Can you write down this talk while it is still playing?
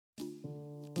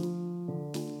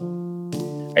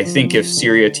I think if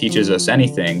Syria teaches us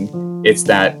anything, it's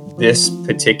that this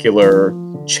particular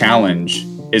challenge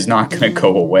is not going to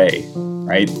go away,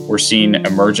 right? We're seeing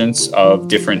emergence of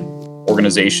different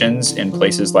organizations in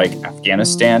places like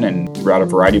Afghanistan and throughout a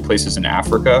variety of places in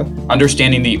Africa.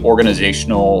 Understanding the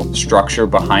organizational structure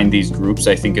behind these groups,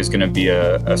 I think, is going to be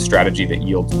a strategy that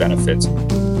yields benefits.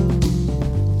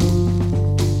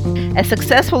 A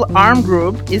successful armed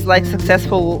group is like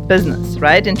successful business,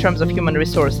 right, in terms of human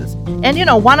resources.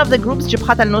 And, one of the groups,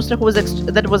 Jabhat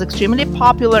al-Nusra, that was extremely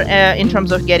popular in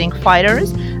terms of getting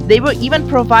fighters, they were even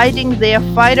providing their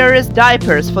fighters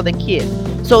diapers for the kids.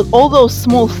 So all those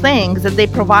small things that they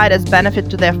provide as benefit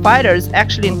to their fighters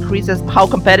actually increases how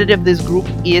competitive this group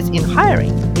is in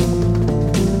hiring.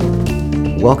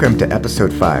 Welcome to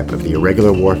episode 5 of the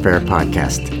Irregular Warfare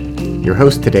Podcast. Your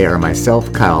hosts today are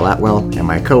myself, Kyle Atwell, and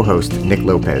my co-host, Nick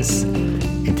Lopez.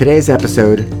 In today's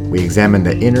episode, we examine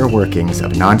the inner workings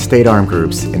of non-state armed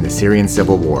groups in the Syrian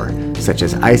civil war, such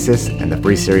as ISIS and the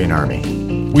Free Syrian Army.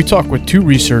 We talk with two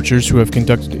researchers who have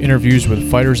conducted interviews with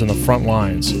fighters on the front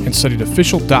lines and studied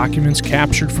official documents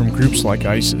captured from groups like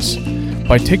ISIS.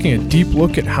 By taking a deep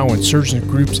look at how insurgent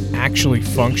groups actually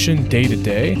function day to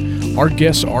day, our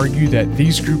guests argue that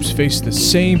these groups face the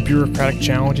same bureaucratic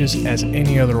challenges as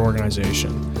any other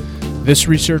organization. This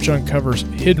research uncovers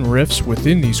hidden rifts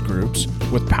within these groups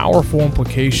with powerful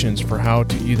implications for how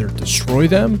to either destroy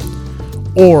them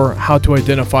or how to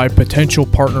identify potential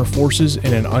partner forces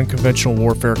in an unconventional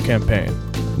warfare campaign.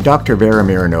 Dr. Vera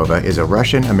Mironova is a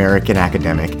Russian-American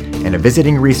academic and a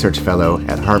visiting research fellow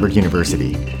at Harvard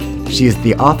University. She is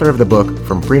the author of the book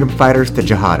From Freedom Fighters to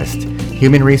Jihadists: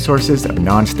 Human Resources of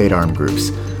Non-State Armed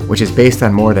Groups, which is based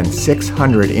on more than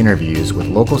 600 interviews with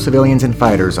local civilians and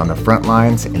fighters on the front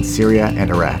lines in Syria and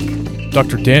Iraq.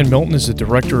 Dr. Dan Milton is the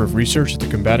Director of Research at the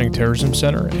Combating Terrorism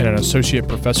Center and an Associate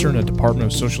Professor in the Department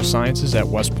of Social Sciences at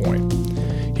West Point.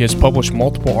 He has published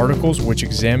multiple articles which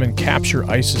examine capture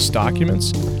ISIS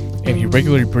documents, and he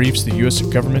regularly briefs the U.S.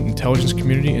 government intelligence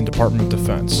community and Department of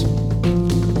Defense.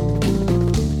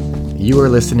 You are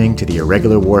listening to the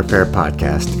Irregular Warfare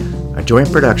Podcast, a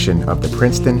joint production of the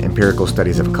Princeton Empirical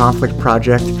Studies of Conflict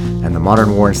Project and the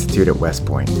Modern War Institute at West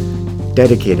Point,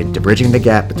 dedicated to bridging the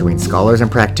gap between scholars and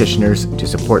practitioners to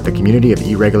support the community of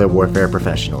irregular warfare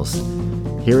professionals.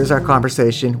 Here is our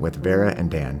conversation with Vera and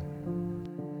Dan.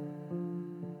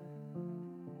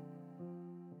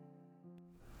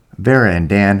 Vera and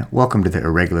Dan, welcome to the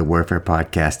Irregular Warfare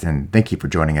Podcast, and thank you for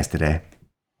joining us today.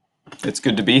 It's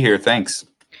good to be here. Thanks.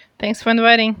 Thanks for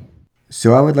inviting.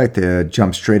 So I would like to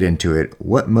jump straight into it.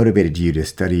 What motivated you to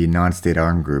study non-state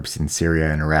armed groups in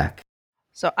Syria and Iraq?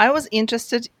 So I was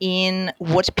interested in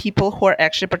what people who are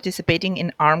actually participating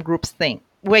in armed groups think.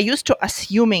 We're used to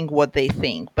assuming what they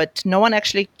think, but no one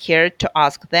actually cared to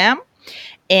ask them.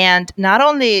 And not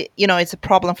only, it's a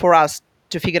problem for us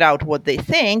to figure out what they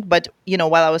think, but,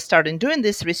 while I was starting doing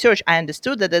this research, I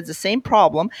understood that that's the same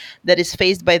problem that is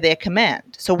faced by their command.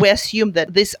 So we assume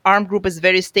that this armed group is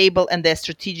very stable and they're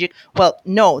strategic. Well,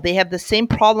 no, they have the same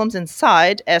problems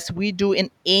inside as we do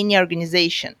in any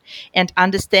organization. And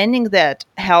understanding that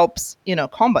helps,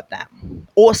 combat them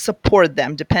or support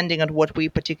them, depending on what we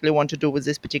particularly want to do with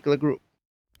this particular group.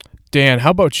 Dan,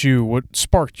 how about you? What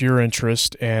sparked your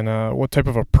interest and what type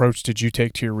of approach did you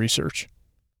take to your research?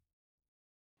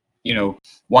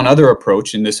 One other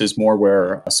approach, and this is more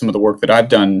where some of the work that I've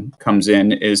done comes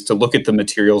in, is to look at the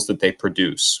materials that they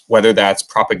produce, whether that's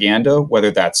propaganda, whether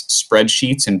that's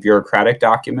spreadsheets and bureaucratic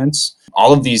documents.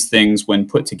 All of these things, when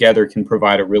put together, can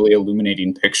provide a really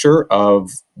illuminating picture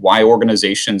of why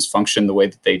organizations function the way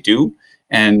that they do,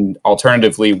 and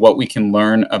alternatively, what we can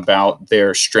learn about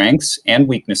their strengths and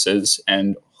weaknesses,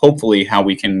 and hopefully how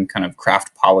we can kind of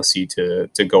craft policy to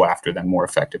go after them more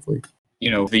effectively.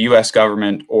 The U.S.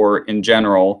 government, or in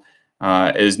general,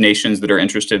 as nations that are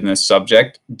interested in this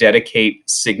subject, dedicate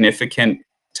significant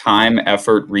time,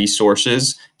 effort,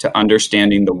 resources to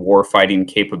understanding the warfighting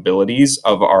capabilities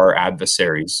of our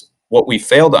adversaries. What we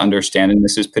fail to understand, and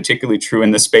this is particularly true in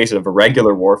the space of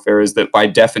irregular warfare, is that by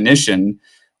definition,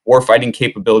 warfighting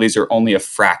capabilities are only a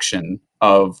fraction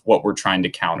of what we're trying to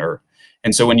counter.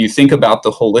 And so when you think about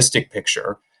the holistic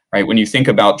picture, right, when you think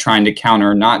about trying to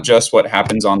counter not just what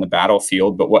happens on the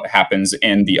battlefield, but what happens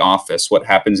in the office, what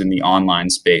happens in the online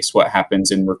space, what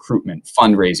happens in recruitment,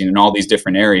 fundraising, and all these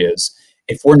different areas,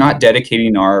 if we're not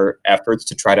dedicating our efforts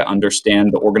to try to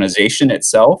understand the organization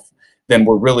itself, then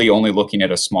we're really only looking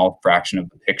at a small fraction of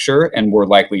the picture, and we're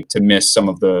likely to miss some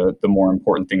of the more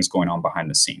important things going on behind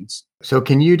the scenes. So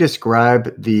can you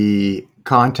describe the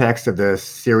context of the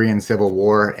Syrian civil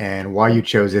war and why you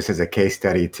chose this as a case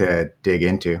study to dig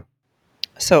into?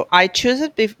 So I choose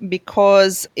it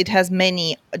because it has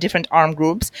many different armed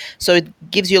groups. So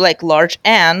it gives you like large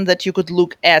N that you could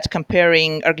look at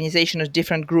comparing organization of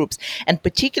different groups. And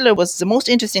particular was the most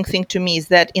interesting thing to me is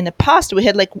that in the past we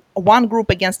had like one group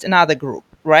against another group,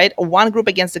 right? Or one group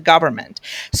against the government.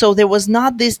 So there was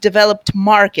not this developed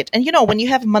market. And when you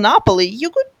have monopoly, you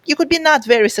could be not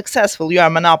very successful. You are a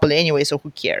monopoly anyway, so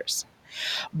who cares?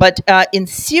 But in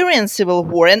Syrian civil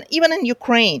war and even in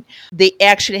Ukraine, they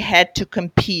actually had to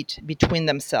compete between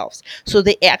themselves. So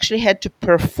they actually had to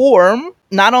perform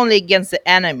not only against the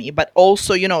enemy, but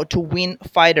also, to win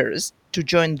fighters to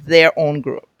join their own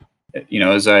group.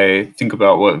 As I think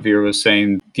about what Vera was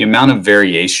saying, the amount of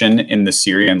variation in the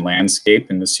Syrian landscape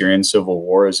in the Syrian civil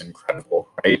war is incredible,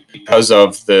 right? Because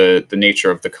of the nature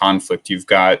of the conflict, you've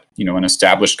got, an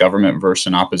established government versus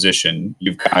an opposition.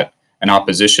 You've got an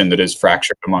opposition that is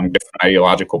fractured among different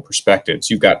ideological perspectives.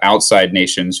 You've got outside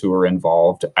nations who are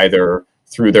involved either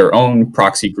through their own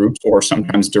proxy groups or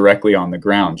sometimes directly on the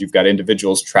ground. You've got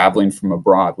individuals traveling from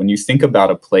abroad. When you think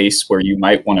about a place where you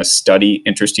might want to study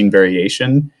interesting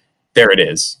variation, there it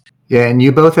is. Yeah, and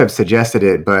you both have suggested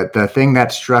it, but the thing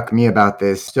that struck me about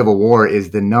this civil war is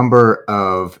the number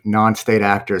of non-state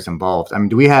actors involved. I mean,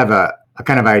 do we have a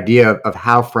kind of idea of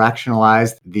how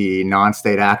fractionalized the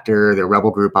non-state actor, the rebel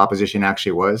group opposition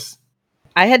actually was?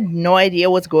 I had no idea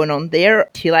what's going on there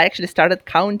till I actually started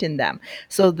counting them.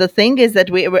 So the thing is that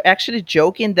we were actually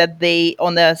joking that they,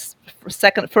 on the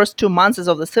first 2 months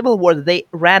of the civil war, they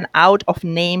ran out of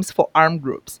names for armed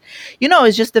groups.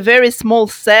 It's just a very small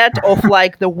set of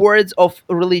like the words of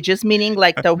religious meaning,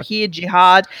 like Tawhid,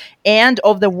 Jihad, and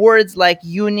of the words like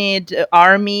unit,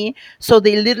 army. So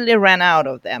they literally ran out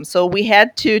of them. So we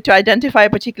had to identify a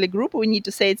particular group. We need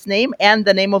to say its name and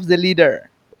the name of the leader.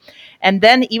 And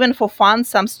then even for fun,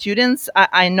 some students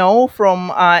I know from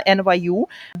NYU,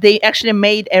 they actually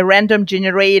made a random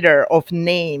generator of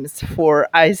names for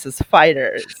ISIS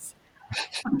fighters.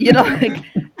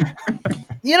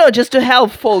 Just to help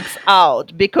folks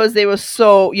out because they were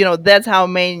so, that's how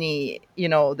many,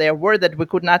 there were that we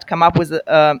could not come up with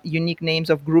unique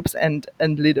names of groups and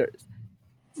leaders.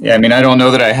 Yeah, I mean, I don't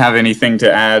know that I have anything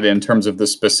to add in terms of the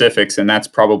specifics, and that's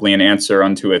probably an answer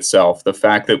unto itself. The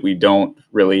fact that we don't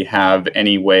really have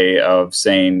any way of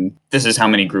saying this is how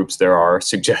many groups there are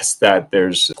suggests that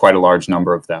there's quite a large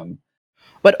number of them.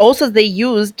 But also they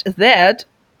used that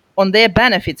on their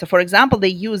benefit. So, for example, they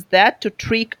used that to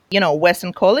trick,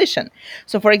 Western coalition.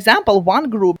 So, for example, one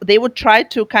group, they would try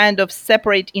to kind of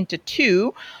separate into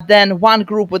two. Then one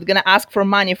group was going to ask for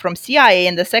money from CIA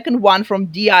and the second one from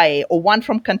DIA, or one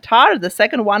from Qatar, the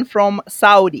second one from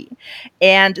Saudi.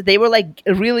 And they were like,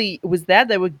 really, with that,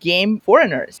 they were game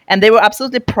foreigners. And they were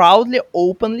absolutely proudly,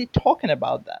 openly talking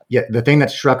about that. Yeah, the thing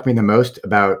that struck me the most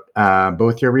about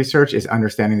both your research is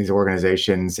understanding these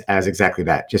organizations as exactly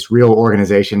that, just real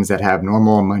organizations that have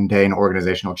normal, mundane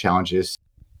organizational challenges.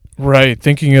 Right.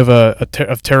 Thinking of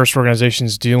terrorist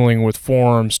organizations dealing with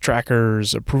forms,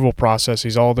 trackers, approval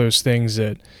processes, all those things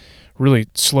that really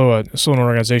slow an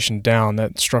organization down.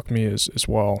 That struck me as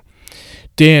well.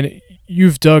 Dan,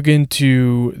 you've dug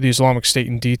into the Islamic State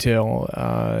in detail.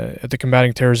 At the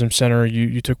Combating Terrorism Center,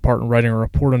 you took part in writing a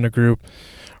report on the group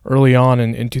early on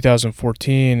in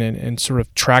 2014 and sort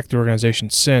of tracked the organization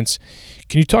since.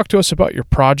 Can you talk to us about your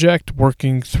project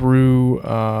working through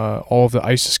all of the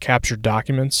ISIS captured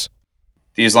documents?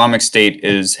 The Islamic State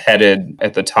is headed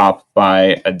at the top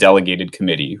by a delegated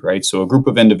committee, right? So a group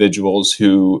of individuals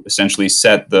who essentially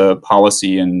set the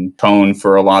policy and tone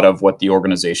for a lot of what the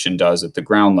organization does at the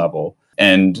ground level.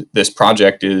 And this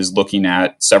project is looking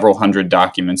at several hundred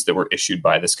documents that were issued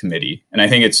by this committee. And I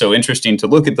think it's so interesting to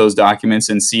look at those documents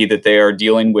and see that they are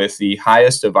dealing with the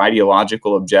highest of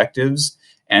ideological objectives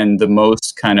and the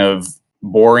most kind of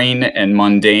boring and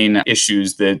mundane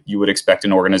issues that you would expect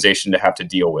an organization to have to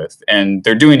deal with. And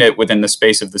they're doing it within the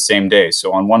space of the same day.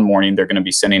 So on one morning, they're going to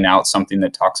be sending out something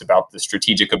that talks about the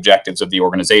strategic objectives of the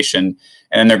organization.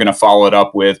 And then they're going to follow it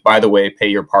up with, by the way, pay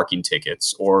your parking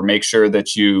tickets or make sure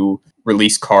that you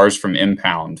release cars from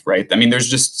impound, right? I mean, there's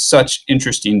just such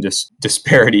interesting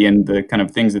disparity in the kind of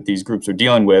things that these groups are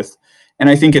dealing with. And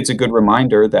I think it's a good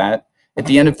reminder that at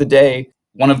the end of the day,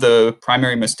 one of the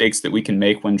primary mistakes that we can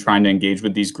make when trying to engage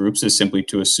with these groups is simply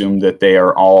to assume that they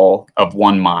are all of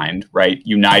one mind, right?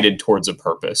 United towards a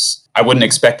purpose. I wouldn't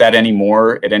expect that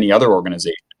anymore at any other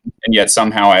organization. And yet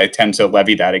somehow I tend to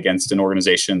levy that against an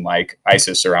organization like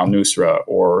ISIS or Al-Nusra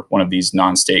or one of these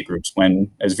non-state groups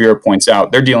when, as Vera points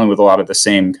out, they're dealing with a lot of the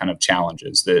same kind of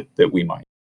challenges that we might.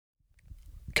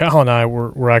 Kyle and I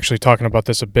were actually talking about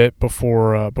this a bit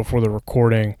before the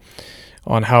recording.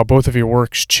 on how both of your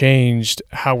works changed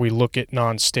how we look at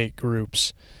non-state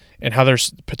groups, and how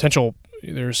there's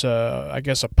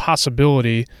a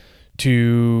possibility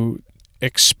to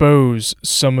expose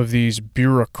some of these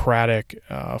bureaucratic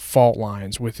fault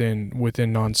lines within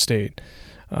non-state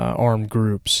armed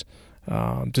groups,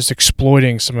 just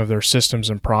exploiting some of their systems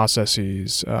and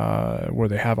processes where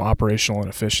they have operational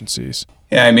inefficiencies.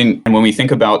 Yeah, I mean, when we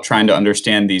think about trying to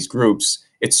understand these groups,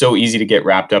 it's so easy to get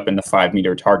wrapped up in the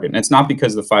 5-meter target. And it's not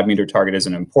because the 5-meter target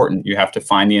isn't important. You have to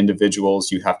find the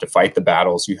individuals, you have to fight the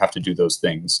battles, you have to do those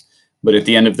things. But at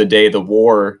the end of the day, the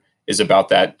war is about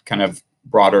that kind of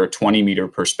broader 20-meter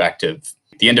perspective.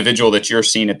 The individual that you're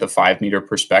seeing at the 5-meter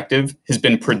perspective has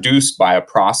been produced by a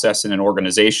process in an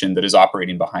organization that is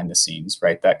operating behind the scenes,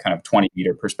 right? That kind of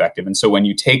 20-meter perspective. And so when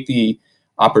you take the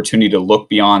opportunity to look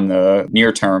beyond the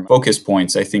near-term focus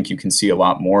points, I think you can see a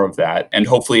lot more of that. And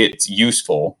hopefully it's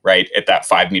useful, right, at that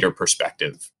 5-meter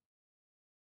perspective.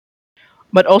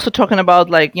 But also talking about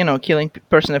killing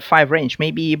person at 5 range.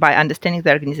 Maybe by understanding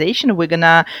the organization, we're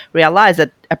gonna realize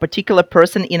that a particular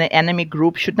person in an enemy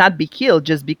group should not be killed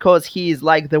just because he is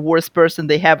like the worst person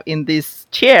they have in this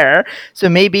chair. So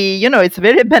maybe, it's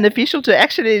very beneficial to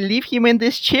actually leave him in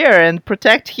this chair and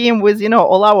protect him with,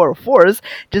 all our force,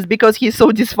 just because he's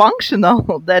so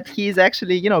dysfunctional that he's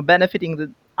actually,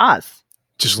 benefiting us.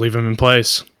 Just leave him in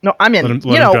place. No, I mean, let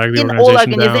him drag the in all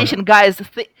organization organization, guys,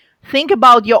 think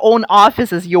about your own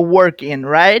offices you work in,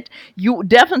 right?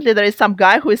 There is some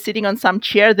guy who is sitting on some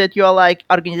chair that you're like,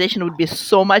 organization would be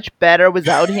so much better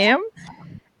without him.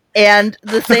 And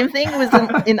the same thing was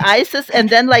in ISIS, and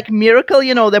then miracle,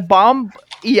 the bomb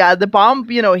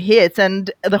hits,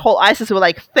 and the whole ISIS were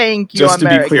like, thank you, Just to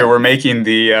America. be clear, we're making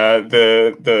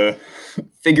the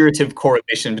figurative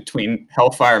correlation between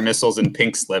Hellfire missiles and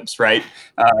pink slips, right?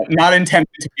 Not intended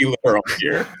to be literal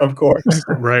here, of course.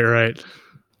 Right.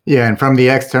 Yeah, and from the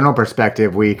external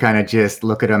perspective, we kind of just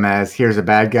look at him as, here's a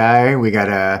bad guy, we got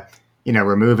to,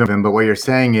 remove him. But what you're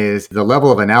saying is the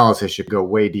level of analysis should go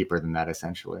way deeper than that,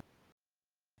 essentially.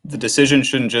 The decision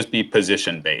shouldn't just be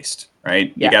position-based,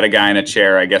 right? Yeah. You got a guy in a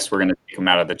chair, I guess we're going to take him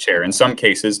out of the chair. In some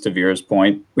cases, to Vera's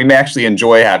point, we may actually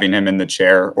enjoy having him in the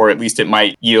chair, or at least it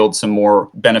might yield some more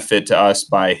benefit to us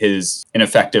by his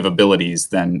ineffective abilities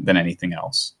than anything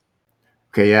else.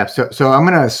 Okay, yeah. So I'm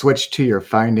going to switch to your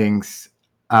findings,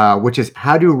 which is,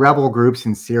 how do rebel groups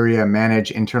in Syria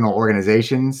manage internal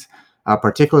organizations,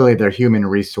 particularly their human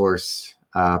resource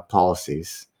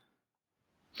policies?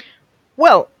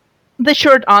 Well, the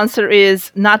short answer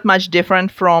is not much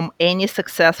different from any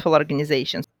successful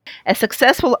organization. A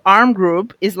successful armed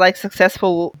group is like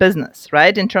successful business,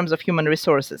 right, in terms of human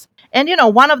resources. And,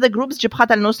 one of the groups, Jabhat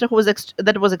al-Nusra,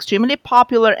 that was extremely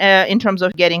popular in terms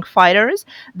of getting fighters,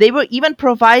 they were even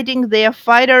providing their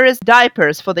fighters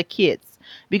diapers for the kids.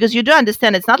 Because you do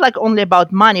understand, it's not like only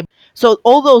about money. So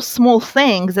all those small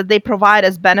things that they provide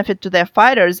as benefit to their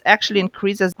fighters actually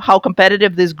increases how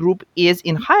competitive this group is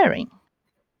in hiring.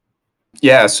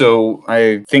 Yeah, so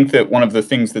I think that one of the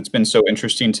things that's been so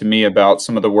interesting to me about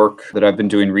some of the work that I've been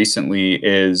doing recently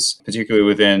is, particularly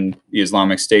within the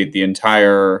Islamic State, the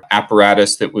entire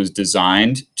apparatus that was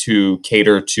designed to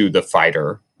cater to the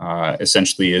fighter,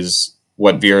 essentially is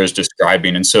what Vera is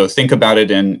describing. And so think about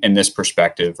it in this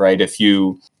perspective, right? If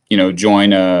you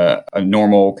join a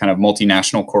normal kind of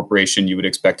multinational corporation, you would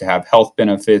expect to have health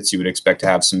benefits, you would expect to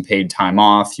have some paid time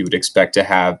off, you would expect to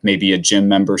have maybe a gym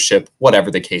membership, whatever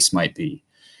the case might be.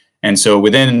 And so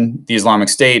within the Islamic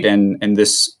State, and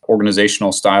this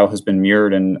organizational style has been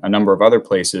mirrored in a number of other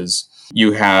places,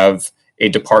 you have a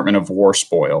Department of War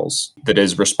Spoils that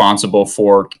is responsible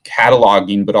for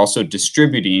cataloging, but also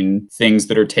distributing things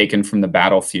that are taken from the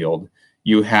battlefield.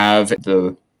 You have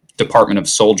the Department of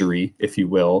Soldiery, if you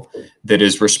will, that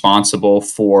is responsible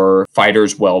for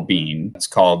fighters' well-being. It's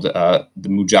called the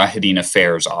Mujahideen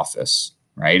Affairs Office,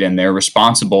 right? And they're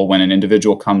responsible when an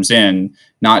individual comes in,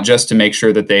 not just to make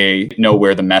sure that they know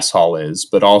where the mess hall is,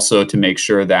 but also to make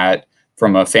sure that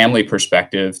from a family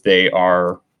perspective, they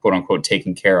are, quote unquote,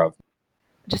 taken care of.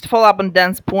 Just to follow up on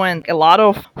Dan's point, a lot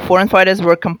of foreign fighters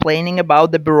were complaining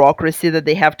about the bureaucracy that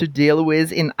they have to deal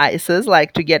with in ISIS,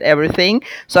 to get everything.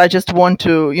 So I just want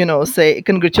to,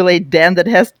 congratulate Dan that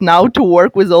has now to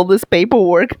work with all this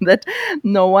paperwork that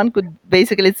no one could.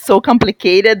 Basically, it's so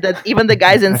complicated that even the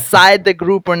guys inside the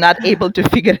group were not able to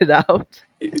figure it out.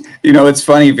 It's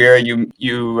funny, Vera,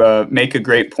 you make a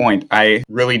great point. I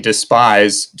really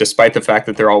despise, despite the fact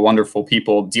that they're all wonderful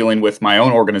people, dealing with my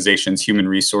own organization's human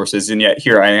resources, and yet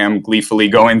here I am gleefully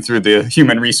going through the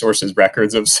human resources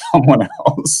records of someone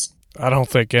else. I don't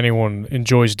think anyone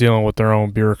enjoys dealing with their own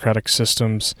bureaucratic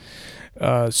systems.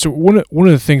 So one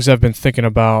of the things I've been thinking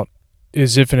about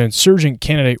is if an insurgent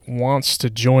candidate wants to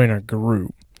join a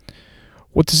group.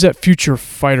 What does that future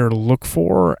fighter look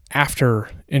for after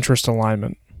interest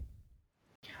alignment?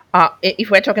 If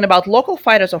we're talking about local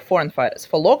fighters or foreign fighters,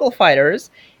 for local fighters,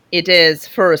 it is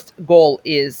first goal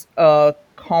is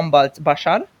combat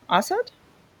Bashar Assad,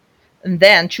 and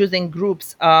then choosing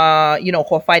groups, who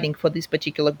are fighting for this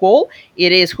particular goal.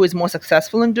 It is who is more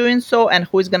successful in doing so, and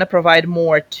who is going to provide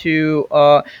more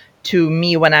to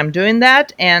me when I'm doing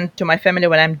that, and to my family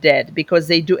when I'm dead, because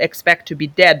they do expect to be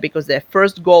dead, because their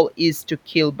first goal is to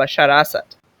kill Bashar Assad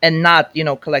and not,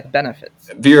 collect benefits.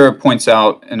 Vera points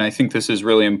out, and I think this is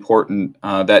really important,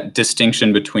 that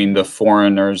distinction between the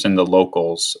foreigners and the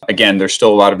locals. Again, there's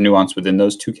still a lot of nuance within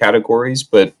those two categories,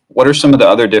 but what are some of the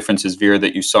other differences, Vera,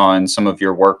 that you saw in some of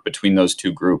your work between those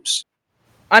two groups?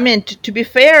 I mean, to be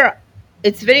fair,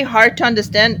 it's very hard to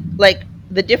understand. Like,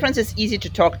 the difference is easy to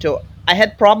talk to. I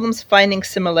had problems finding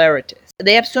similarities.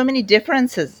 They have so many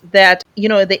differences that,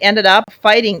 they ended up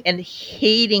fighting and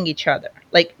hating each other.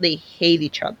 Like, they hate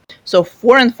each other. So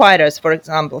foreign fighters, for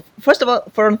example, first of all,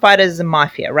 foreign fighters is a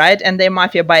mafia, right? And they're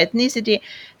mafia by ethnicity.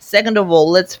 Second of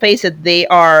all, let's face it,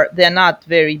 they're not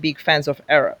very big fans of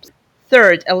Arabs.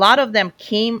 Third, a lot of them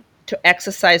came to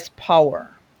exercise power.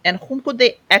 And whom could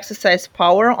they exercise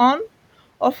power on?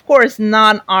 Of course,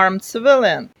 non-armed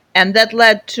civilian. And that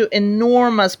led to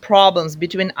enormous problems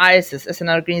between ISIS as an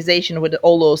organization with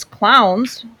all those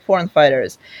clowns, foreign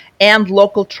fighters, and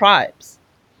local tribes.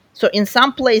 So in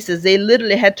some places, they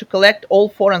literally had to collect all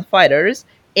foreign fighters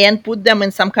and put them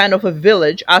in some kind of a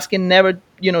village, asking never,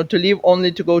 to leave,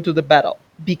 only to go to the battle,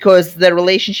 because the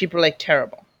relationship were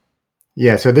terrible.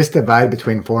 Yeah, so this divide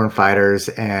between foreign fighters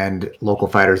and local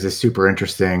fighters is super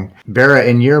interesting. Vera,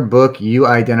 in your book, you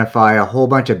identify a whole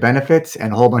bunch of benefits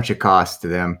and a whole bunch of costs to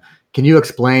them. Can you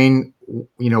explain,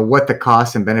 what the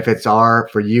costs and benefits are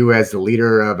for you as the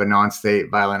leader of a non-state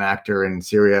violent actor in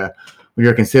Syria when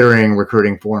you're considering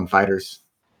recruiting foreign fighters?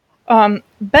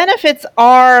 Benefits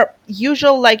are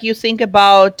usual, like you think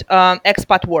about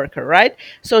expat worker, right?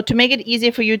 So to make it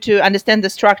easy for you to understand the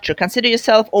structure, consider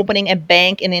yourself opening a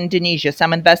bank in Indonesia,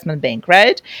 some investment bank,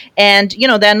 right? And,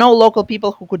 there are no local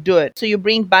people who could do it. So you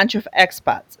bring a bunch of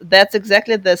expats. That's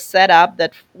exactly the setup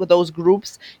that those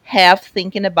groups have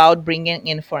thinking about bringing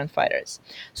in foreign fighters.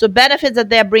 So benefits that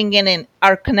they're bringing in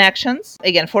are connections,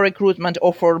 again, for recruitment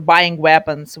or for buying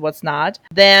weapons, what's not.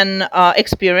 Then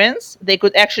experience. They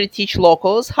could actually teach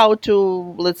locals how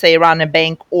to, let's say, run a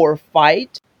bank or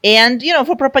fight. And,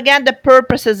 for propaganda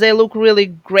purposes, they look really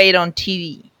great on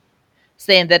TV,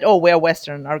 saying that, oh, we're a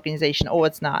Western organization. Oh,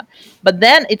 it's not. But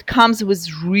then it comes with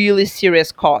really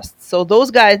serious costs. So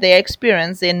those guys, they are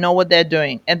experienced, they know what they're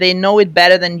doing, and they know it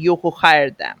better than you who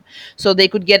hired them. So they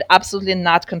could get absolutely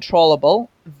not controllable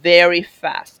very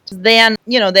fast. Then,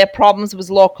 there are problems with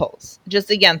locals.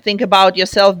 Just again, think about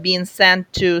yourself being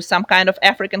sent to some kind of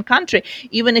African country.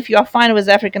 Even if you are fine with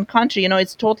African country,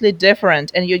 it's totally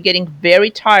different, and you're getting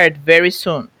very tired very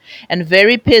soon. And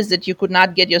very pissed that you could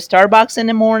not get your Starbucks in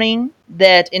the morning,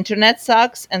 that internet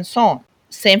sucks, and so on.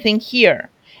 Same thing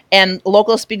here. And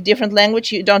locals speak different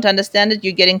language, you don't understand it,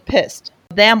 you're getting pissed.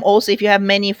 Them also, if you have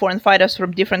many foreign fighters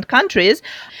from different countries,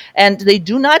 and they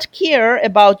do not care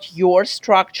about your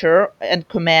structure and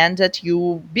command that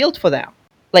you built for them.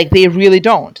 Like, they really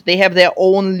don't. They have their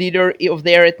own leader of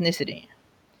their ethnicity.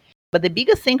 But the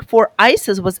biggest thing for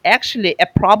ISIS was actually a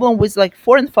problem with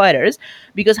foreign fighters,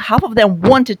 because half of them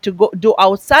wanted to go do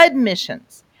outside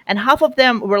missions. And half of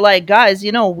them were like, guys,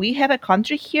 we have a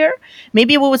country here.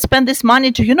 Maybe we would spend this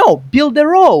money to, build a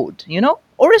road,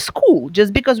 or a school,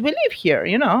 just because we live here,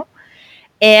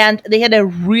 And they had a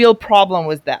real problem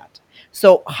with that.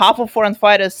 So half of foreign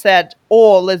fighters said,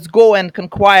 oh, let's go and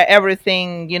conquer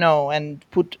everything, and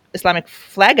put Islamic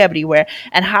flag everywhere.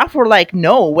 And half were like,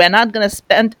 no, we're not going to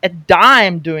spend a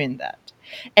dime doing that.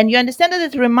 And you understand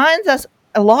that it reminds us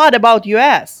a lot about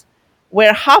US,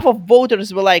 where half of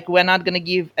voters were like, we're not going to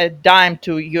give a dime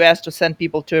to US to send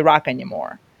people to Iraq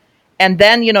anymore. And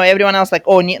then, everyone else like,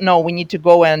 oh, no, we need to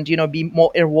go and, be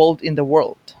more involved in the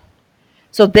world.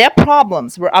 So their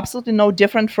problems were absolutely no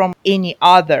different from any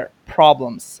other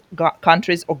problems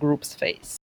countries or groups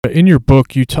face. In your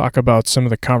book, you talk about some of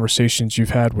the conversations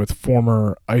you've had with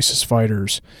former ISIS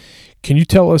fighters. Can you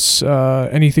tell us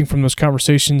anything from those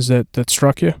conversations that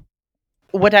struck you?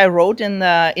 What I wrote in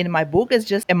my book is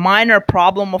just a minor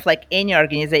problem of any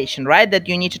organization, right? That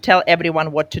you need to tell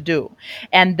everyone what to do.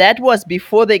 And that was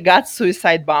before they got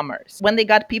suicide bombers. When they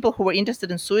got people who were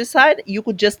interested in suicide, you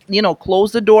could just,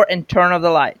 close the door and turn off the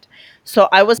light. So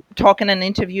I was talking and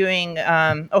interviewing,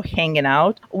 or hanging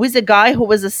out with a guy who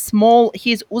was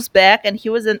he's Uzbek, and he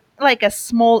was like a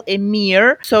small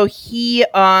emir. So he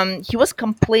was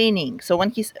complaining. So when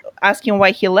he's asking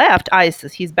why he left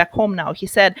ISIS, he's back home now. He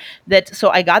said that, so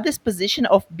I got this position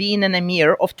of being an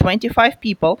emir of 25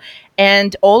 people,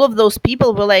 and all of those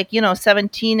people were like,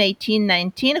 17, 18,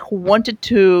 19, who wanted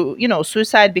to,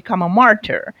 suicide, become a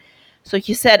martyr. So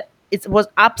he said, it was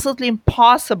absolutely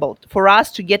impossible for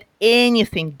us to get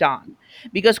anything done.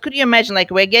 Because could you imagine,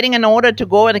 like, we're getting an order to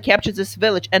go and capture this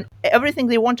village, and everything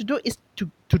they want to do is to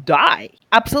die.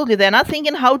 Absolutely. They're not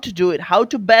thinking how to do it, how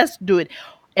to best do it.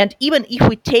 And even if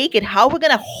we take it, how we're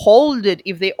going to hold it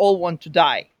if they all want to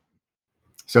die?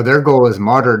 So their goal is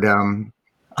martyrdom.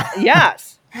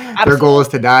 Yes. Their goal is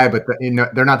to die, but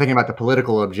they're not thinking about the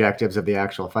political objectives of the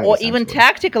actual fight, or even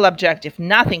tactical objective.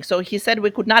 Nothing. So he said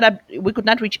we could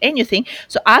not reach anything.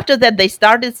 So after that, they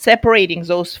started separating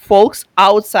those folks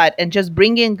outside and just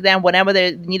bringing them whenever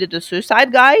they needed a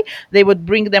suicide guy. They would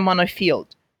bring them on a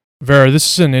field. Vera,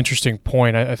 this is an interesting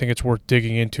point. I think it's worth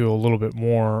digging into a little bit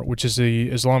more, which is the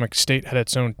Islamic State had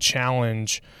its own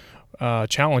challenges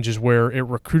where it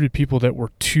recruited people that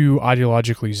were too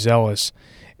ideologically zealous.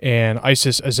 And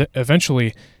ISIS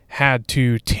eventually had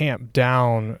to tamp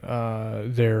down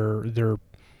their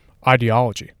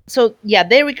ideology. So yeah,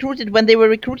 when they were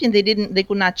recruiting, they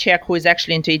could not check who is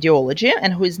actually into ideology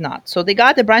and who is not. So they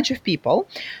got a bunch of people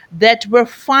that were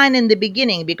fine in the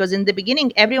beginning, because in the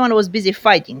beginning everyone was busy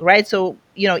fighting, right? So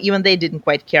even they didn't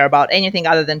quite care about anything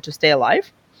other than to stay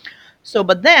alive. So,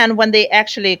 but then when they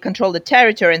actually controlled the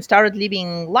territory and started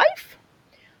living life,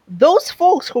 those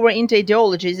folks who were into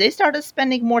ideologies, they started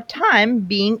spending more time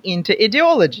being into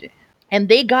ideology. And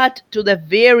they got to the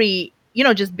very,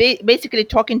 just basically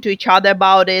talking to each other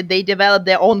about it. They developed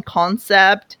their own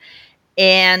concept.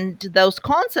 And those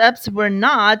concepts were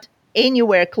not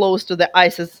anywhere close to the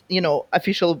ISIS,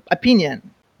 official opinion.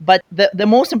 But the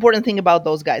most important thing about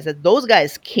those guys, that those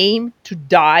guys came to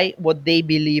die what they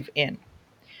believe in.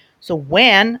 So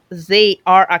when they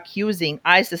are accusing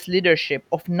ISIS leadership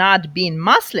of not being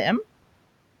Muslim,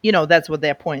 that's what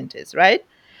their point is, right?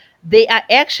 They are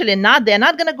actually they're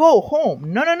not going to go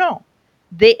home. No.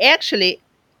 They actually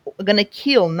are going to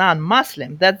kill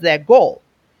non-Muslim. That's their goal.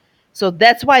 So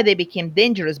that's why they became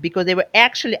dangerous, because they were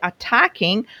actually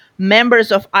attacking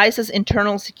members of ISIS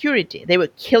internal security. They were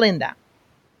killing them.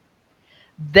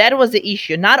 That was the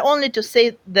issue. Not only to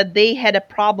say that they had a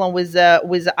problem with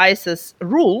ISIS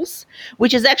rules,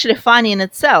 which is actually funny in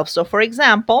itself. So, for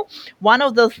example, one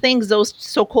of the things those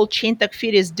so-called chain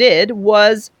takfiris did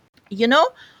was,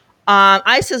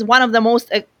 ISIS, one of the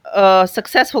most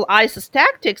successful ISIS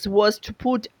tactics was to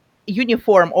put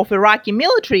uniform of Iraqi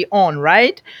military on,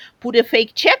 right? Put a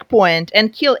fake checkpoint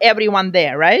and kill everyone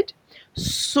there, right?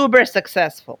 Super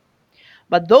successful.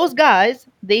 But those guys,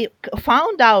 they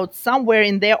found out somewhere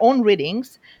in their own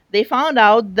readings, they found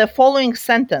out the following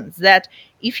sentence, that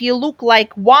if you look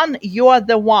like one, you're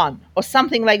the one, or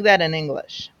something like that in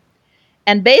English.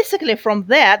 And basically from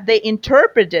that, they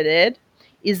interpreted it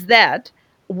is that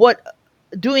what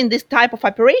doing this type of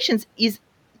operations is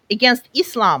against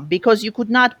Islam, because you could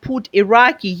not put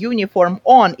Iraqi uniform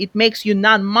on. It makes you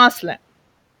non-Muslim.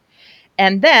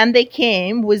 And then they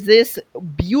came with this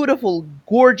beautiful,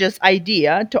 gorgeous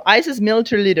idea to ISIS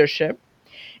military leadership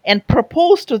and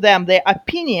proposed to them their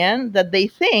opinion that they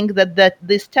think that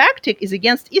this tactic is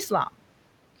against Islam.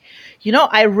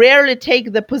 I rarely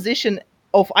take the position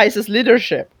of ISIS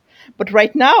leadership. But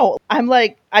right now, I'm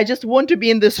like, I just want to be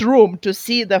in this room to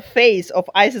see the face of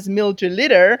ISIS military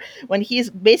leader when he's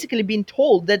basically been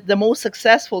told that the most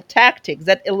successful tactic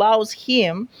that allows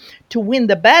him to win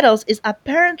the battles is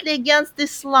apparently against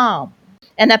Islam.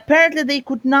 And apparently they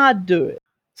could not do it.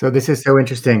 So this is so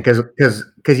interesting because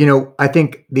I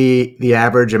think the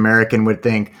average American would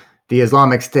think the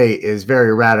Islamic State is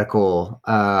very radical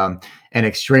and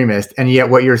extremist. And yet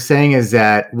what you're saying is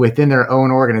that within their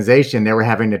own organization, they were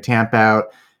having to tamp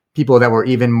out people that were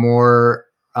even more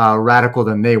radical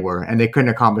than they were, and they couldn't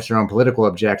accomplish their own political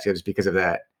objectives because of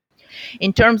that.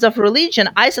 In terms of religion,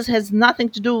 ISIS has nothing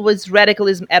to do with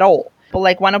radicalism at all. But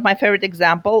like one of my favorite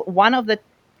example, one of the,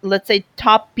 let's say,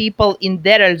 top people in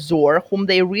Deir el-Zor, whom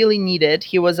they really needed.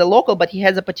 He was a local, but he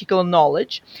has a particular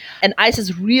knowledge. And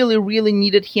ISIS really, really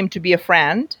needed him to be a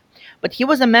friend. But he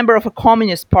was a member of a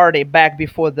communist party back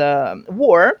before the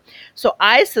war. So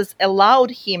ISIS allowed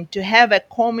him to have a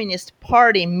communist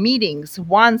party meetings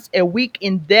once a week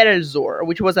in Deir el-Zor,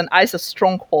 which was an ISIS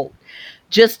stronghold,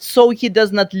 just so he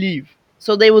does not leave.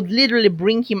 So they would literally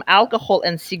bring him alcohol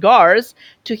and cigars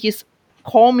to his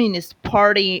communist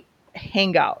party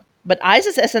hangout. But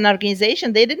ISIS as an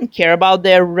organization, they didn't care about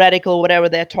their radical whatever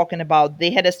they're talking about. They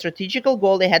had a strategical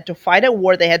goal. They had to fight a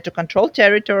war. They had to control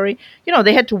territory.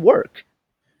 They had to work.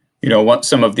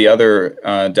 Some of the other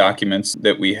documents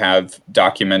that we have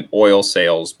document oil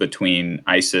sales between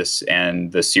ISIS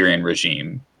and the Syrian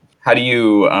regime. How do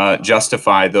you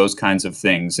justify those kinds of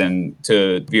things? And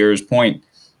to Vera's point,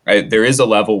 right, there is a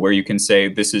level where you can say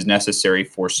this is necessary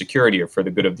for security or for the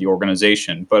good of the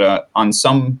organization. But on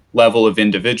some level of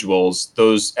individuals,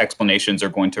 those explanations are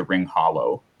going to ring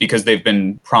hollow because they've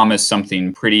been promised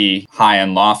something pretty high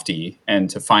and lofty, and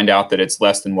to find out that it's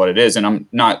less than what it is. And I'm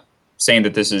not saying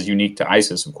that this is unique to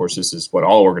ISIS. Of course, this is what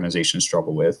all organizations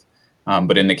struggle with.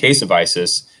 But in the case of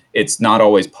ISIS, it's not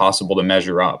always possible to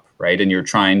measure up, right? And you're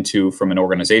trying to, from an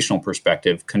organizational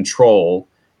perspective, control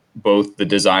both the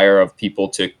desire of people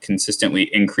to consistently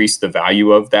increase the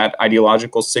value of that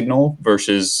ideological signal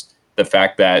versus the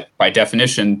fact that, by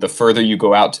definition, the further you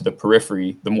go out to the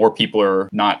periphery, the more people are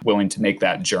not willing to make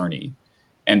that journey.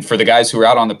 And for the guys who are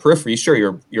out on the periphery,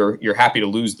 sure, you're happy to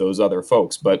lose those other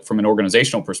folks, but from an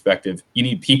organizational perspective, you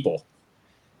need people.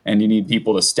 And you need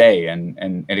people to stay,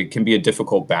 and it can be a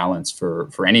difficult balance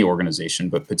for any organization,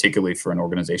 but particularly for an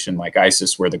organization like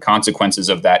ISIS, where the consequences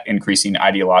of that increasing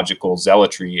ideological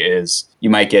zealotry is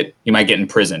you might get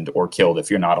imprisoned or killed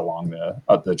if you're not along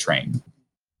the train.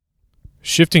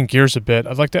 Shifting gears a bit,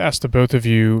 I'd like to ask the both of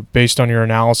you, based on your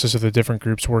analysis of the different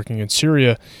groups working in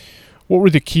Syria, what were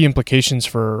the key implications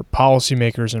for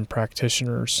policymakers and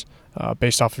practitioners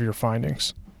based off of your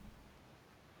findings?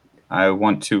 I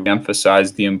want to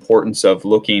emphasize the importance of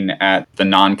looking at the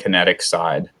non-kinetic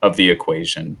side of the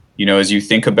equation. As you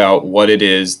think about what it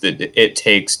is that it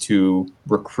takes to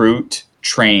recruit,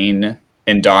 train,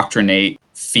 indoctrinate,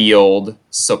 field,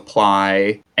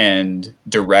 supply, and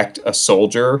direct a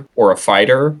soldier or a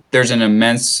fighter, there's an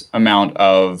immense amount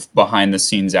of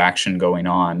behind-the-scenes action going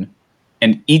on.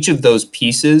 And each of those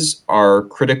pieces are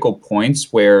critical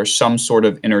points where some sort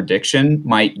of interdiction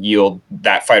might yield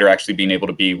that fighter actually being able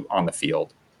to be on the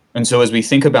field. And so as we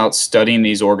think about studying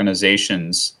these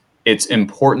organizations, it's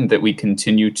important that we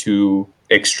continue to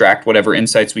extract whatever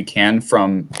insights we can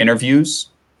from interviews,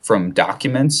 from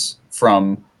documents,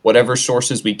 from whatever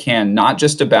sources we can, not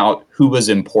just about who was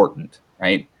important,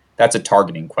 right? That's a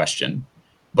targeting question,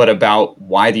 but about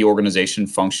why the organization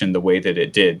functioned the way that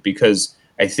it did. Because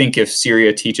I think if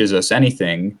Syria teaches us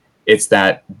anything, it's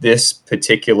that this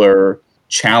particular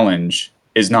challenge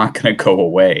is not going to go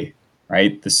away,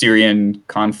 right? The Syrian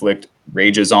conflict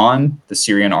rages on. The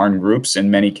Syrian armed groups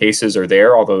in many cases are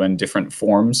there, although in different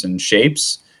forms and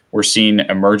shapes. We're seeing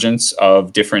emergence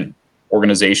of different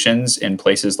organizations in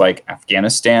places like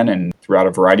Afghanistan and throughout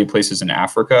a variety of places in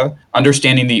Africa.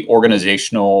 Understanding the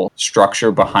organizational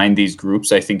structure behind these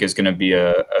groups, I think, is going to be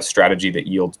a strategy that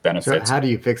yields benefits. So how do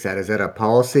you fix that? Is that a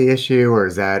policy issue, or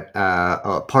is that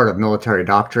a part of military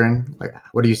doctrine? Like,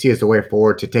 what do you see as the way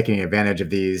forward to taking advantage of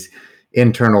these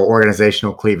internal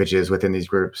organizational cleavages within these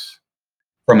groups?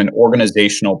 From an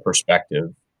organizational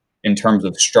perspective, in terms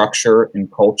of structure and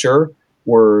culture,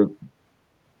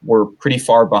 we're pretty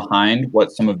far behind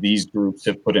what some of these groups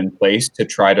have put in place to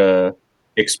try to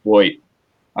exploit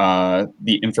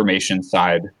the information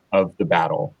side of the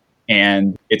battle.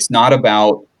 And it's not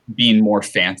about being more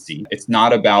fancy. It's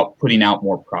not about putting out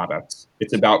more products.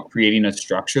 It's about creating a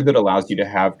structure that allows you to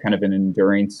have kind of an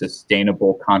enduring,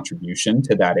 sustainable contribution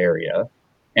to that area.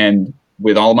 And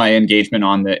with all my engagement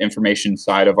on the information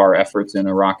side of our efforts in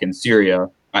Iraq and Syria,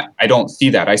 I don't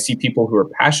see that. I see people who are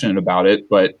passionate about it,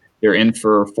 but they're in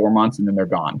for 4 months and then they're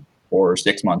gone, or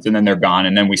 6 months and then they're gone,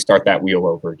 and then we start that wheel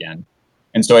over again.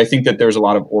 And so I think that there's a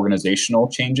lot of organizational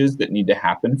changes that need to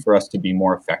happen for us to be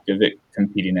more effective at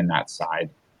competing in that side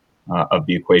of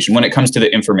the equation. When it comes to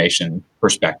the information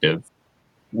perspective,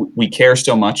 we care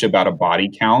so much about a body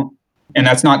count. And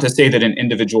that's not to say that an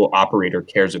individual operator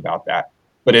cares about that,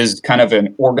 but as kind of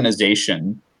an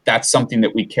organization, that's something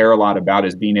that we care a lot about,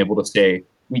 is being able to say,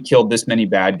 we killed this many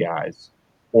bad guys,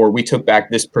 or we took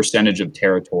back this percentage of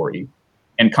territory.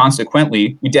 And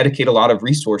consequently, we dedicate a lot of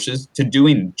resources to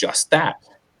doing just that.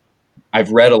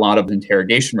 I've read a lot of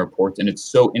interrogation reports, and it's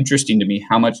so interesting to me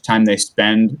how much time they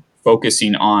spend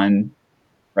focusing on,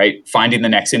 right, finding the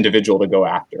next individual to go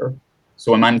after.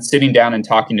 So when I'm sitting down and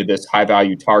talking to this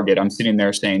high-value target, I'm sitting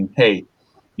there saying, hey,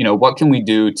 what can we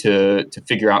do to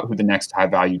figure out who the next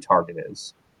high-value target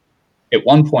is? At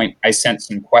one point, I sent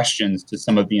some questions to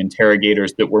some of the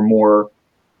interrogators that were more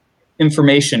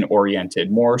information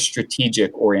oriented, more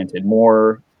strategic oriented,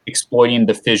 more exploiting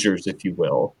the fissures, if you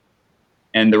will.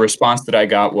 And the response that I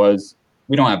got was,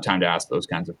 we don't have time to ask those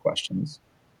kinds of questions.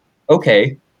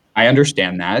 Okay, I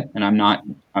understand that, and I'm not,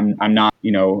 I'm not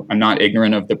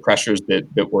ignorant of the pressures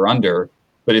that we're under.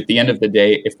 But at the end of the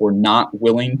day, if we're not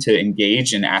willing to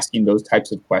engage in asking those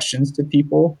types of questions to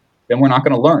people, then we're not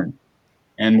going to learn,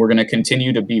 and we're going to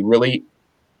continue to be really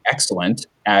excellent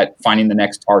at finding the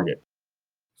next target.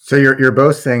 So you're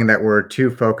both saying that we're too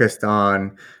focused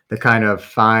on the kind of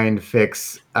find,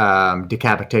 fix,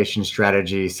 decapitation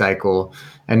strategy cycle,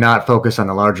 and not focus on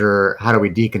the larger how do we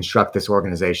deconstruct this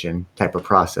organization type of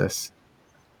process.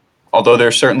 Although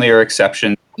there certainly are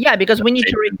exceptions. Yeah, because we need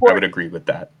to I report. would agree with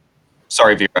that.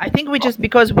 Sorry, Vera. I think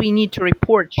because we need to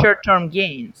report short-term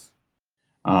gains.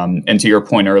 And to your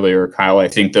point earlier, Kyle, I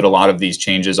think that a lot of these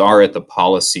changes are at the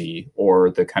policy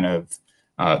or the kind of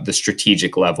the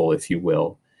strategic level, if you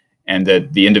will, and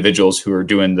that the individuals who are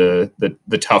doing the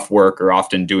tough work are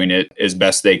often doing it as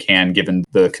best they can given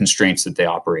the constraints that they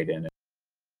operate in.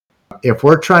 If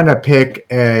we're trying to pick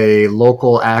a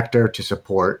local actor to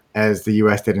support, as the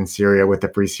U.S. did in Syria with the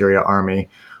Free Syria Army,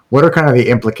 what are kind of the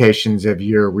implications of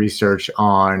your research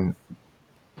on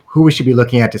who we should be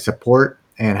looking at to support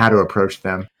and how to approach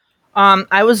them?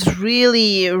 I was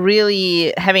really,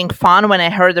 really having fun when I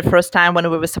heard the first time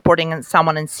when we were supporting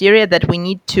someone in Syria that we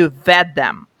need to vet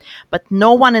them. But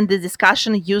no one in the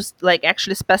discussion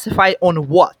actually specify on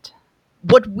what.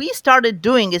 What we started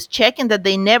doing is checking that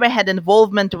they never had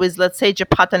involvement with, let's say,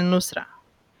 Jabhat al-Nusra.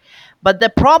 But the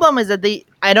problem is that we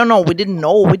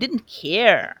didn't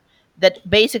care that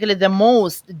basically the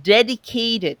most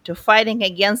dedicated to fighting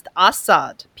against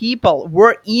Assad people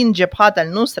were in Jabhat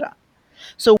al-Nusra.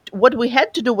 So what we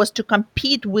had to do was to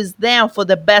compete with them for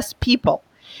the best people.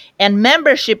 And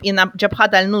membership in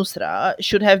Jabhat al-Nusra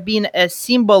should have been a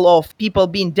symbol of people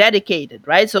being dedicated,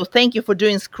 right? So thank you for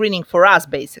doing screening for us,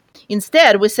 basically.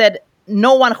 Instead, we said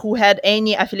no one who had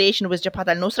any affiliation with Jabhat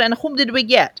al-Nusra. And whom did we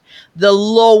get? The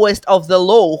lowest of the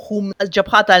low, whom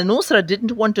Jabhat al-Nusra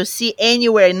didn't want to see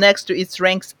anywhere next to its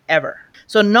ranks ever.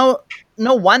 So no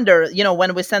wonder,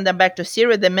 when we sent them back to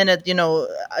Syria, the minute,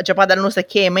 Jabhat al-Nusra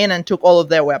came in and took all of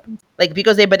their weapons.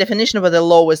 Because they, by definition, were the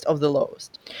lowest of the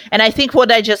lowest. And I think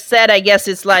what I just said, I guess,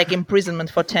 is like imprisonment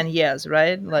for 10 years,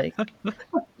 right?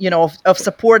 Of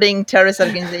supporting terrorist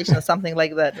organizations or something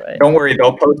like that, right? Don't worry,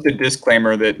 they'll post a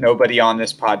disclaimer that nobody on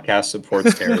this podcast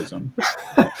supports terrorism.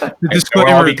 The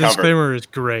disclaimer is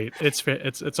great.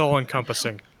 It's all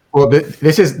encompassing. Well,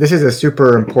 this is a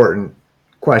super important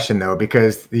question, though,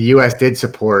 because the U.S. did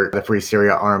support the Free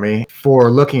Syria Army.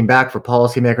 For looking back for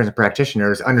policymakers and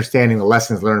practitioners, understanding the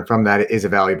lessons learned from that is a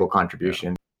valuable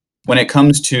contribution. When it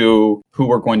comes to who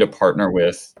we're going to partner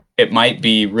with, it might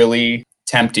be really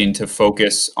tempting to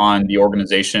focus on the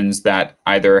organizations that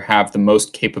either have the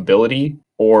most capability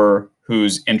or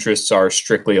whose interests are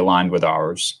strictly aligned with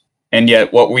ours. And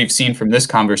yet what we've seen from this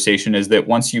conversation is that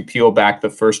once you peel back the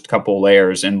first couple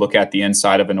layers and look at the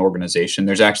inside of an organization,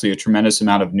 there's actually a tremendous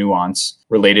amount of nuance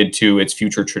related to its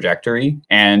future trajectory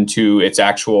and to its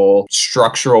actual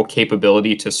structural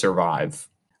capability to survive.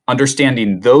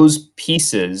 Understanding those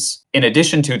pieces, in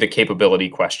addition to the capability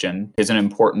question, is an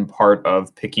important part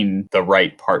of picking the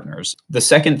right partners. The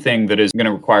second thing that is going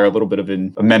to require a little bit of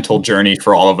a mental journey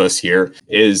for all of us here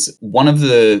is one of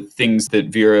the things that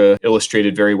Vera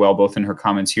illustrated very well, both in her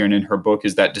comments here and in her book,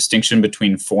 is that distinction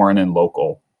between foreign and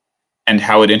local and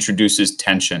how it introduces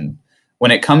tension.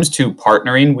 When it comes to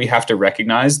partnering, we have to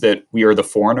recognize that we are the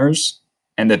foreigners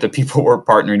and that the people we're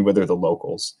partnering with are the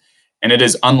locals. And it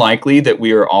is unlikely that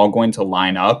we are all going to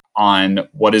line up on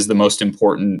what is the most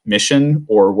important mission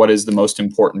or what is the most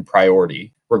important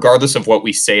priority, regardless of what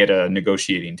we say at a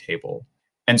negotiating table.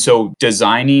 And so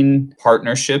designing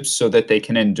partnerships so that they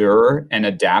can endure and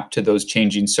adapt to those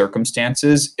changing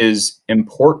circumstances is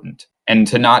important. And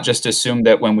to not just assume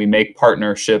that when we make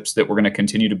partnerships that we're going to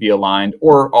continue to be aligned,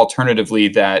 or alternatively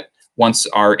that once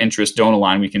our interests don't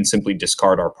align, we can simply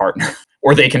discard our partner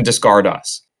or they can discard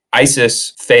us.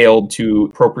 ISIS failed to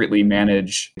appropriately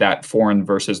manage that foreign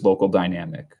versus local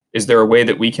dynamic. Is there a way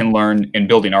that we can learn in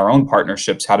building our own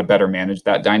partnerships how to better manage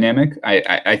that dynamic?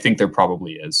 I think there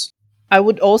probably is. I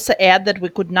would also add that we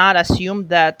could not assume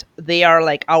that they are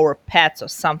like our pets or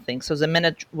something. So the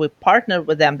minute we partner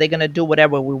with them, they're going to do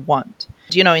whatever we want.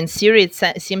 In Syria,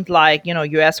 it seemed like,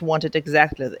 US wanted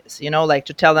exactly this,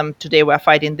 to tell them today we're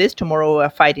fighting this, tomorrow we're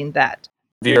fighting that.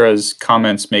 Vera's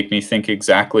comments make me think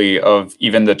exactly of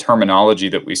even the terminology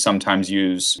that we sometimes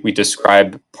use. We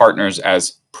describe partners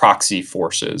as proxy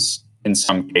forces in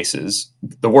some cases.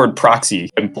 The word proxy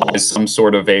implies some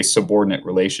sort of a subordinate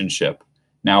relationship.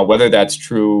 Now, whether that's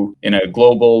true in a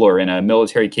global or in a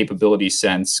military capability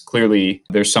sense, clearly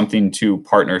there's something to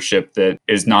partnership that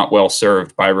is not well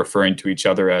served by referring to each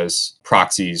other as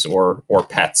proxies or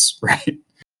pets, right?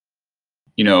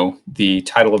 the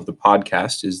title of the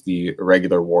podcast is the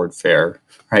Irregular Warfare,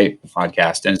 right?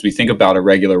 Podcast. And as we think about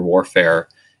irregular warfare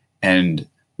and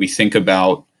we think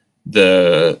about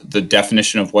the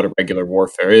definition of what irregular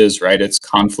warfare is, right? It's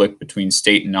conflict between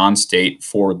state and non-state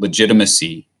for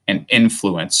legitimacy and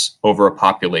influence over a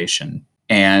population.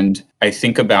 And I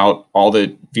think about all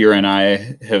that Vera and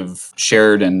I have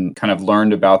shared and kind of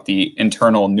learned about the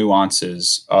internal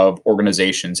nuances of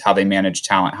organizations, how they manage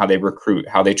talent, how they recruit,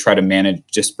 how they try to manage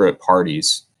disparate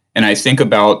parties. And I think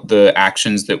about the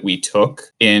actions that we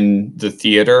took in the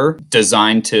theater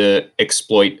designed to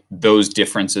exploit those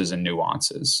differences and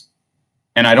nuances.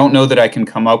 And I don't know that I can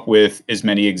come up with as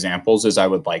many examples as I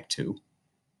would like to.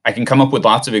 I can come up with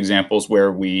lots of examples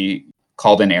where we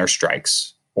called in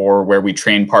airstrikes, or where we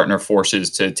train partner forces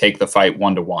to take the fight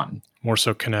 1-to-1. More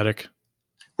so kinetic.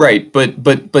 Right.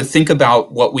 But think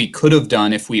about what we could have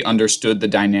done if we understood the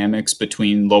dynamics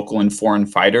between local and foreign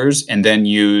fighters and then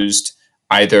used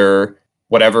either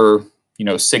whatever,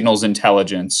 signals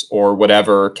intelligence or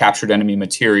whatever captured enemy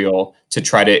material to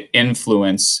try to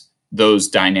influence those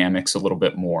dynamics a little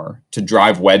bit more, to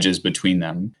drive wedges between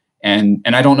them. And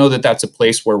I don't know that that's a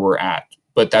place where we're at,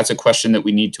 but that's a question that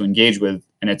we need to engage with.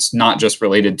 And it's not just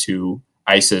related to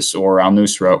ISIS or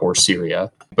al-Nusra or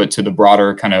Syria, but to the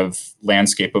broader kind of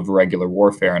landscape of irregular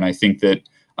warfare. And I think that,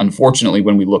 unfortunately,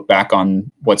 when we look back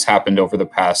on what's happened over the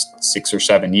past 6 or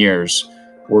 7 years,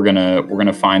 we're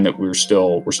gonna find that we're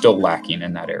still lacking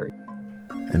in that area.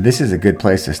 And this is a good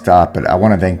place to stop, but I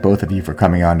want to thank both of you for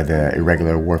coming on to the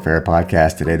Irregular Warfare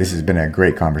podcast today. This has been a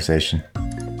great conversation.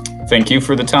 Thank you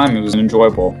for the time. It was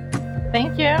enjoyable.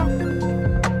 Thank you.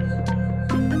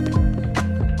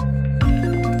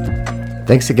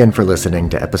 Thanks again for listening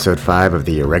to episode 5 of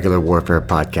the Irregular Warfare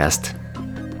podcast.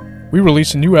 We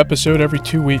release a new episode every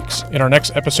 2 weeks. In our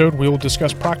next episode, we will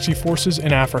discuss proxy forces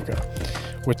in Africa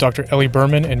with Dr. Ellie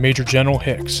Berman and Major General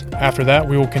Hicks. After that,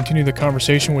 we will continue the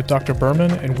conversation with Dr.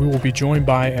 Berman, and we will be joined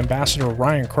by Ambassador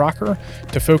Ryan Crocker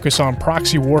to focus on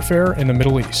proxy warfare in the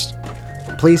Middle East.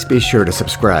 Please be sure to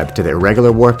subscribe to the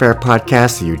Irregular Warfare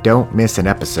podcast so you don't miss an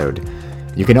episode.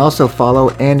 You can also follow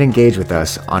and engage with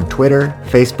us on Twitter,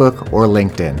 Facebook, or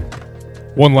LinkedIn.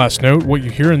 One last note, what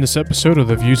you hear in this episode are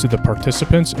the views of the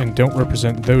participants and don't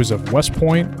represent those of West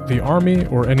Point, the Army,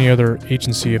 or any other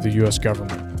agency of the U.S.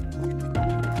 government.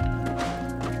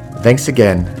 Thanks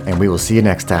again, and we will see you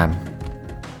next time.